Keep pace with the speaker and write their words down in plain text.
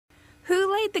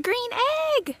laid the green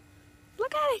egg.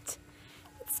 Look at it.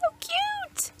 It's so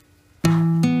cute.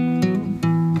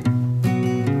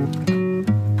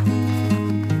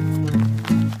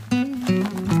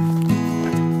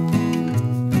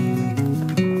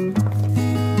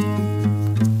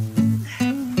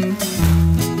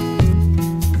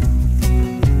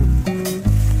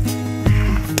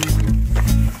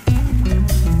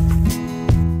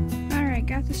 Alright,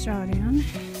 got the straw down.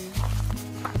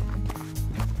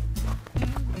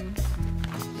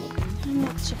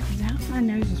 Check these out. My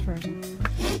nose is frozen.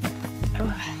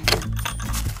 Oh.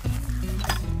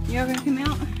 Y'all gonna come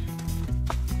out?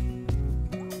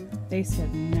 They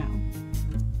said no.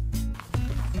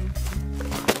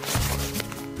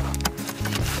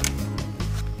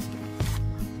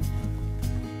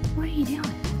 What are you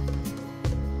doing?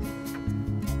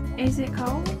 Is it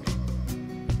cold?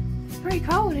 It's pretty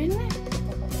cold, isn't it?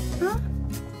 Huh?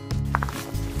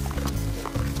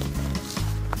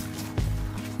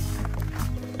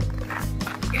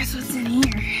 Guess what's in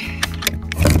here?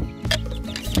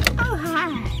 Oh, hi.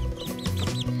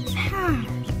 Hi.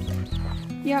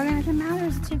 Y'all gonna come out, or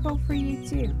is it too cold for you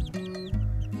too?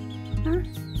 Huh?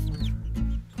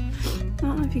 I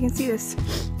don't know if you can see this.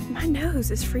 My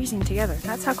nose is freezing together.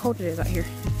 That's how cold it is out here.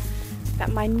 That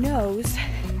my nose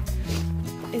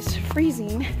is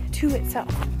freezing to itself.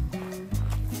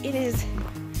 It is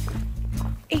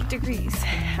 8 degrees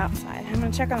outside. I'm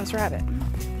gonna check on this rabbit,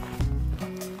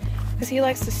 because he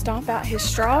likes to stomp out his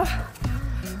straw.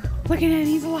 Looking at it,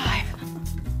 he's alive.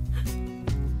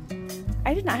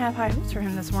 I did not have high hopes for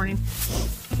him this morning,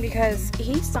 because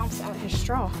he stomps out his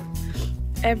straw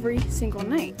every single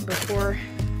night before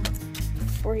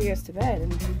he goes to bed.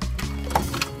 And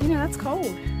you know, that's cold.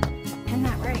 Isn't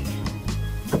that right?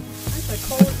 That's a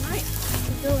cold night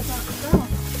to feel without the straw.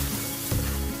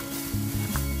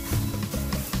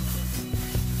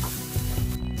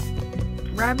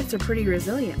 Rabbits are pretty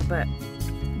resilient, but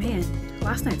man,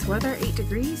 last night's weather, 8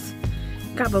 degrees.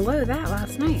 Got below that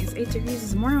last night. It's 8 degrees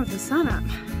this morning with the sun up.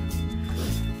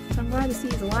 So I'm glad to see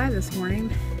he's alive this morning.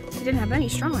 He didn't have any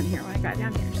straw in here when I got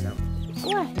down here, so.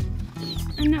 What?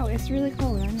 I know, it's really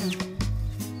cold, I know.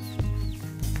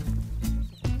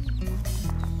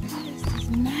 What is this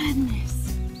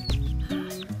madness? Huh?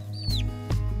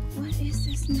 What is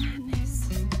this madness?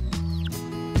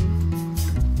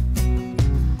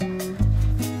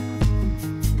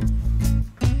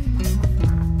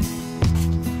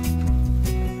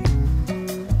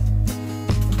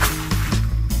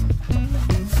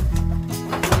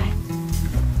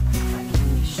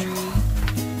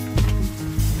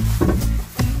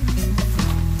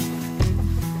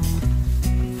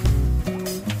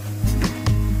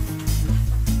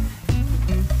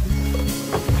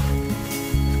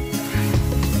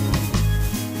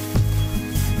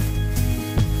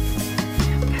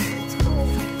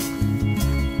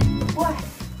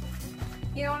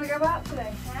 Go out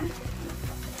today, huh?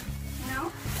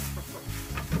 No?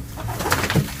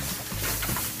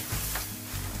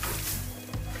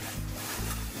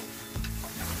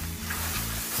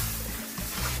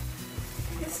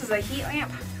 This is a heat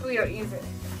lamp. We don't use it.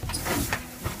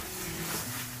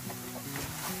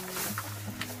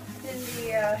 In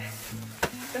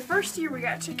the first year we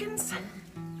got chickens,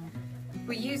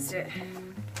 we used it.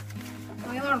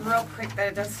 And we learned real quick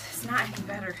that it's not any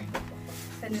better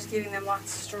than just giving them lots of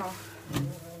straw.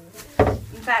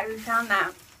 In fact, we found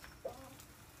that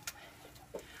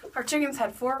our chickens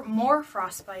had more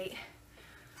frostbite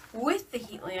with the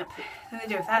heat lamp than they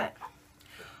do without it.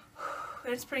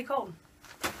 It's pretty cold.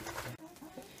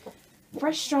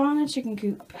 Fresh straw in a chicken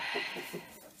coop.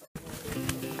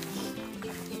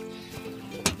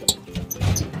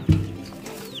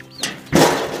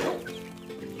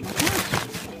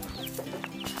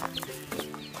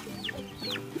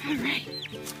 All right.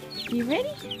 You ready?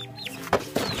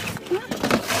 Come on.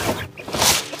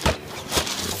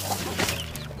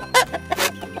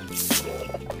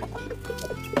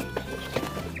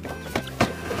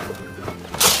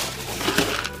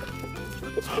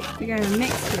 We got a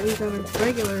mix here. We got a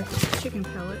regular chicken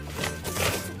pellet.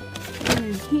 And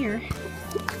in here,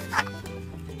 we've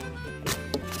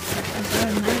got a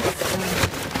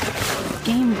nice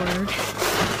game bird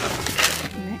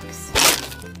mix.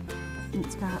 And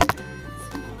it's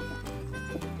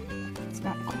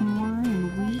got corn and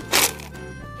wheat,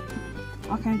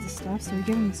 all kinds of stuff. So we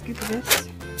give them a scoop of this.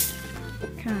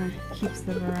 Kind of keeps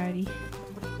the variety.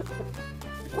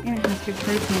 And it has good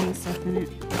protein and stuff in it.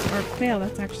 Our quail,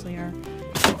 that's actually our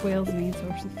quail's main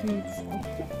source of food. So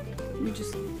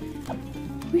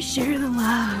we share the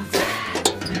love.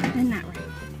 Isn't that right?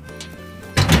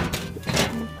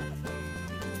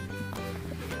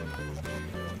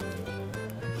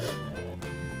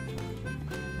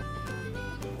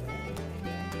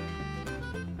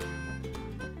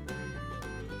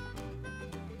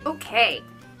 Okay,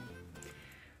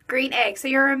 green egg. So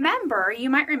you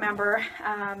might remember,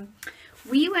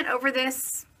 we went over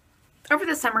this over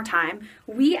the summertime.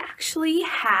 We actually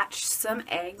hatched some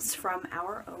eggs from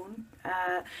our own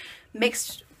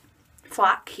mixed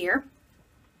flock here.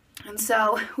 And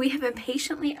so we have been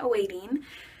patiently awaiting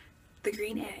the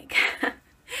green egg.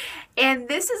 And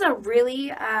this is a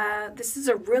really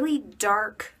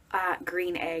dark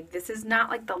green egg. This is not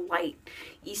like the light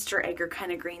Easter egg or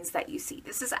kind of greens that you see.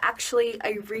 This is actually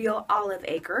a real olive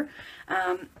egg.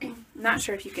 Not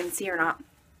sure if you can see or not.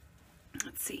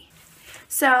 Let's see.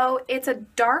 So it's a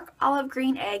dark olive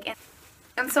green egg.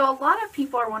 And so a lot of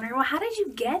people are wondering, well, how did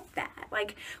you get that?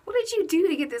 Like, what did you do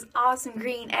to get this awesome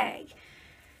green egg?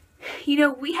 You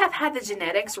know, we have had the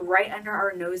genetics right under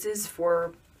our noses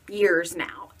for years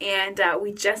now, and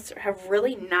we just have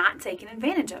really not taken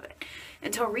advantage of it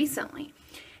until recently.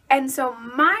 And so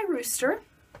my rooster,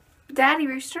 Daddy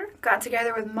Rooster, got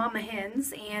together with Mama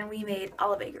Hens, and we made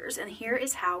olive eggs, and here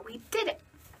is how we did it.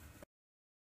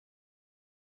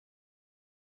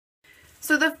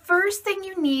 So the first thing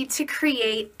you need to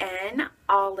create an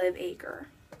olive egg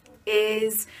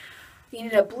is you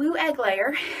need a blue egg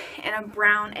layer and a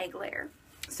brown egg layer.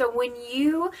 So when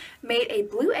you made a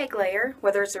blue egg layer,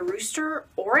 whether it's a rooster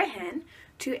or a hen,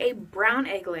 to a brown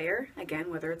egg layer,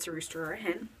 again, whether it's a rooster or a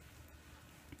hen,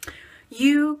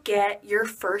 you get your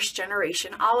first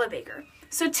generation olive egg.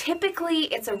 So typically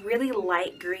it's a really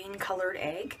light green colored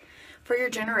egg for your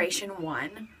generation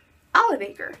 1 olive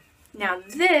egg. Now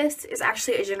this is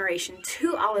actually a generation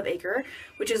 2 olive egg,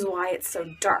 which is why it's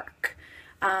so dark.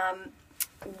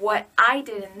 What I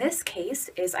did in this case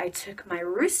is I took my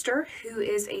rooster, who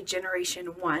is a generation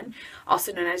 1,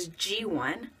 also known as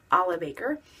G1 olive egg,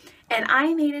 and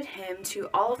I mated him to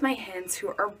all of my hens who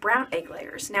are brown egg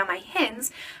layers. Now my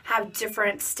hens have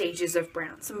different stages of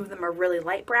brown. Some of them are really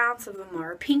light brown, some of them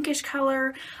are a pinkish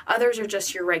color, others are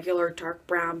just your regular dark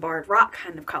brown barred rock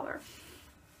kind of color.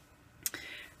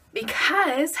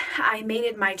 Because I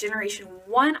mated my generation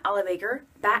 1 olive egg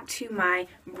back to my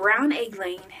brown egg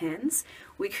laying hens,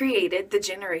 we created the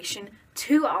generation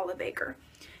 2 olive egg.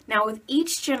 Now with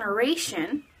each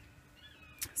generation,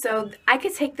 so I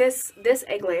could take this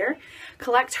egg layer,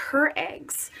 collect her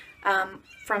eggs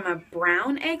from a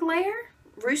brown egg layer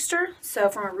rooster, so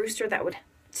from a rooster that would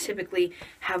typically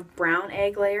have brown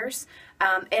egg layers,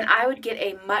 and I would get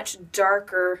a much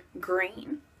darker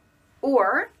green.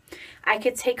 Or I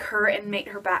could take her and mate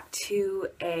her back to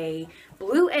a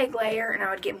blue egg layer and I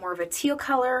would get more of a teal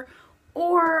color,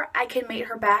 or I can mate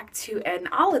her back to an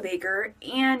olive egg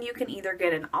and you can either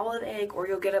get an olive egg or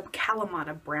you'll get a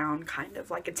Kalamata brown, kind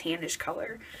of like a tannish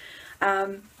color.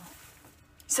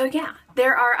 So yeah,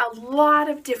 there are a lot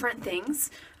of different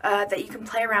things that you can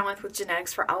play around with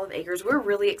genetics for olive eggs. We're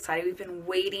really excited. We've been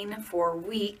waiting for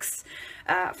weeks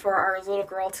for our little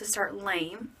girl to start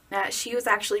laying. She was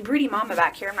actually broody mama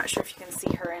back here. I'm not sure if you can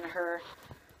see her in her.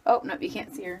 Oh no, you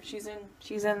can't see her. She's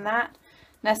in that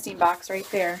nesting box right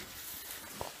there.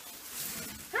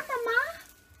 Hi, Mama.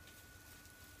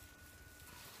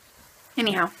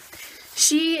 Anyhow,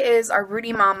 she is our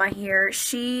broody mama here.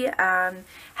 She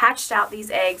hatched out these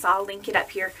eggs. I'll link it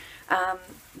up here.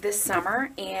 This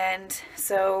summer, and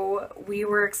so we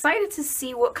were excited to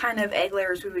see what kind of egg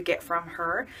layers we would get from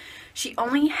her. She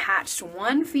only hatched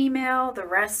 1 female, the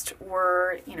rest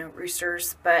were, you know,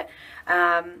 roosters, but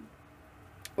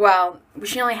well,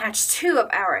 she only hatched 2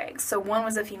 of our eggs, so 1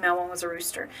 was a female, 1 was a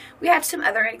rooster. We hatched some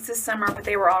other eggs this summer, but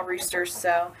they were all roosters,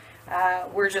 so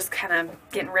we're just kind of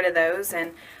getting rid of those,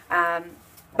 and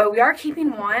but we are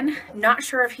keeping 1. Not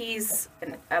sure if he's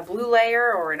a blue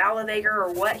layer or an olive egg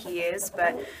or what he is,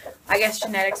 but I guess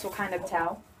genetics will kind of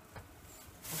tell.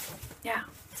 Yeah,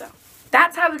 so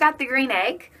that's how we got the green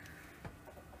egg.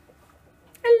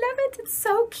 I love it. It's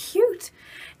so cute.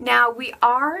 Now we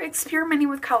are experimenting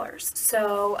with colors.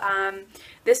 So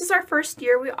this is our first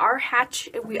year. We are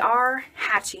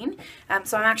hatching.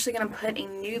 So I'm actually going to put a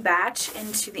new batch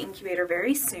into the incubator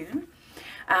very soon.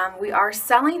 We are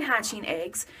selling hatching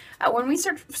eggs. When we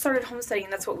started homesteading,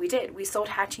 that's what we did. We sold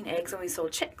hatching eggs and we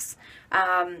sold chicks.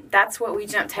 That's what we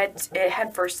jumped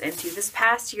head first into. This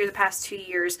past year, the past 2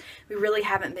 years, we really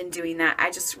haven't been doing that.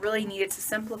 I just really needed to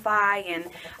simplify and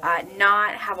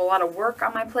not have a lot of work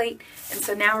on my plate. And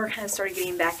so now we're kind of started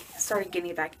getting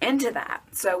back into that.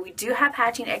 So we do have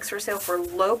hatching eggs for sale for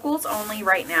locals only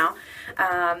right now.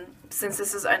 Since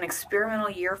this is an experimental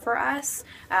year for us,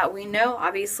 we know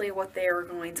obviously what they are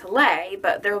going to lay,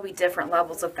 but there will be different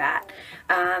levels of that.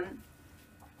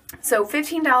 So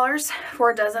 $15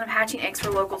 for a dozen of hatching eggs for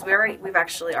locals. We've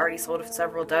actually already sold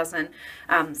several dozen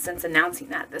since announcing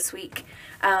that this week.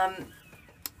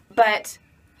 But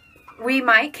We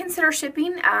might consider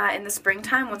shipping in the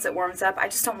springtime once it warms up. I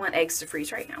just don't want eggs to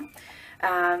freeze right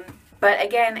now. But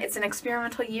again, it's an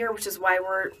experimental year, which is why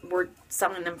we're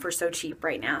selling them for so cheap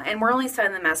right now. And we're only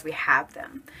selling them as we have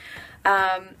them.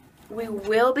 We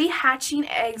will be hatching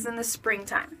eggs in the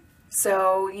springtime.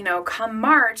 So, you know, come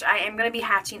March, I am going to be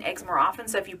hatching eggs more often.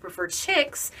 So if you prefer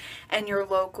chicks and you're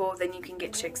local, then you can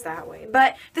get chicks that way.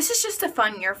 But this is just a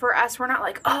fun year for us. We're not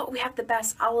like, oh, we have the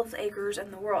best olive acres in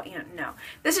the world. You know, no.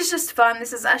 This is just fun.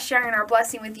 This is us sharing our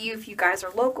blessing with you if you guys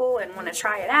are local and want to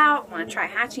try it out, want to try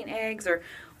hatching eggs, or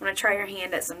want to try your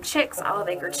hand at some chicks, olive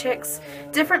acre chicks.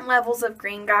 Different levels of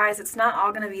green, guys. It's not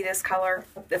all going to be this color.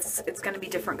 It's going to be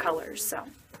different colors. So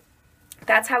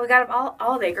that's how we got an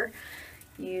olive acre.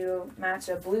 You match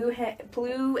a blue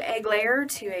egg layer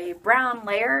to a brown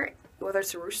layer, whether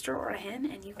it's a rooster or a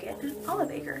hen, and you get an olive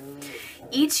acre.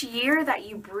 Each year that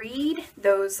you breed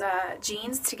those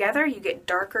genes together, you get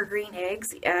darker green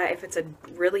eggs. If it's a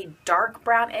really dark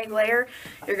brown egg layer,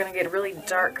 you're going to get really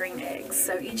dark green eggs.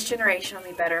 So each generation will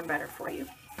be better and better for you.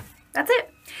 That's it.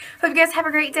 Hope you guys have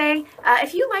a great day.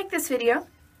 If you like this video,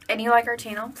 and you like our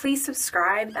channel, please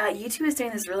subscribe. YouTube is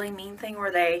doing this really mean thing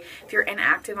where if you're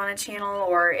inactive on a channel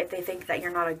or if they think that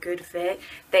you're not a good fit,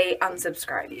 they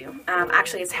unsubscribe you.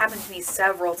 Actually, it's happened to me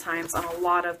several times on a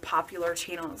lot of popular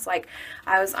channels. Like,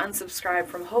 I was unsubscribed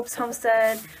from Hope's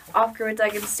Homestead, Off Grid with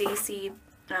Doug and Stacy.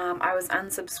 I was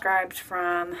unsubscribed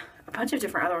from a bunch of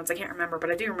different other ones. I can't remember,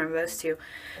 but I do remember those two.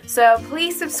 So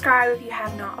please subscribe if you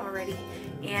have not already,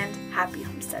 and happy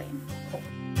homesteading.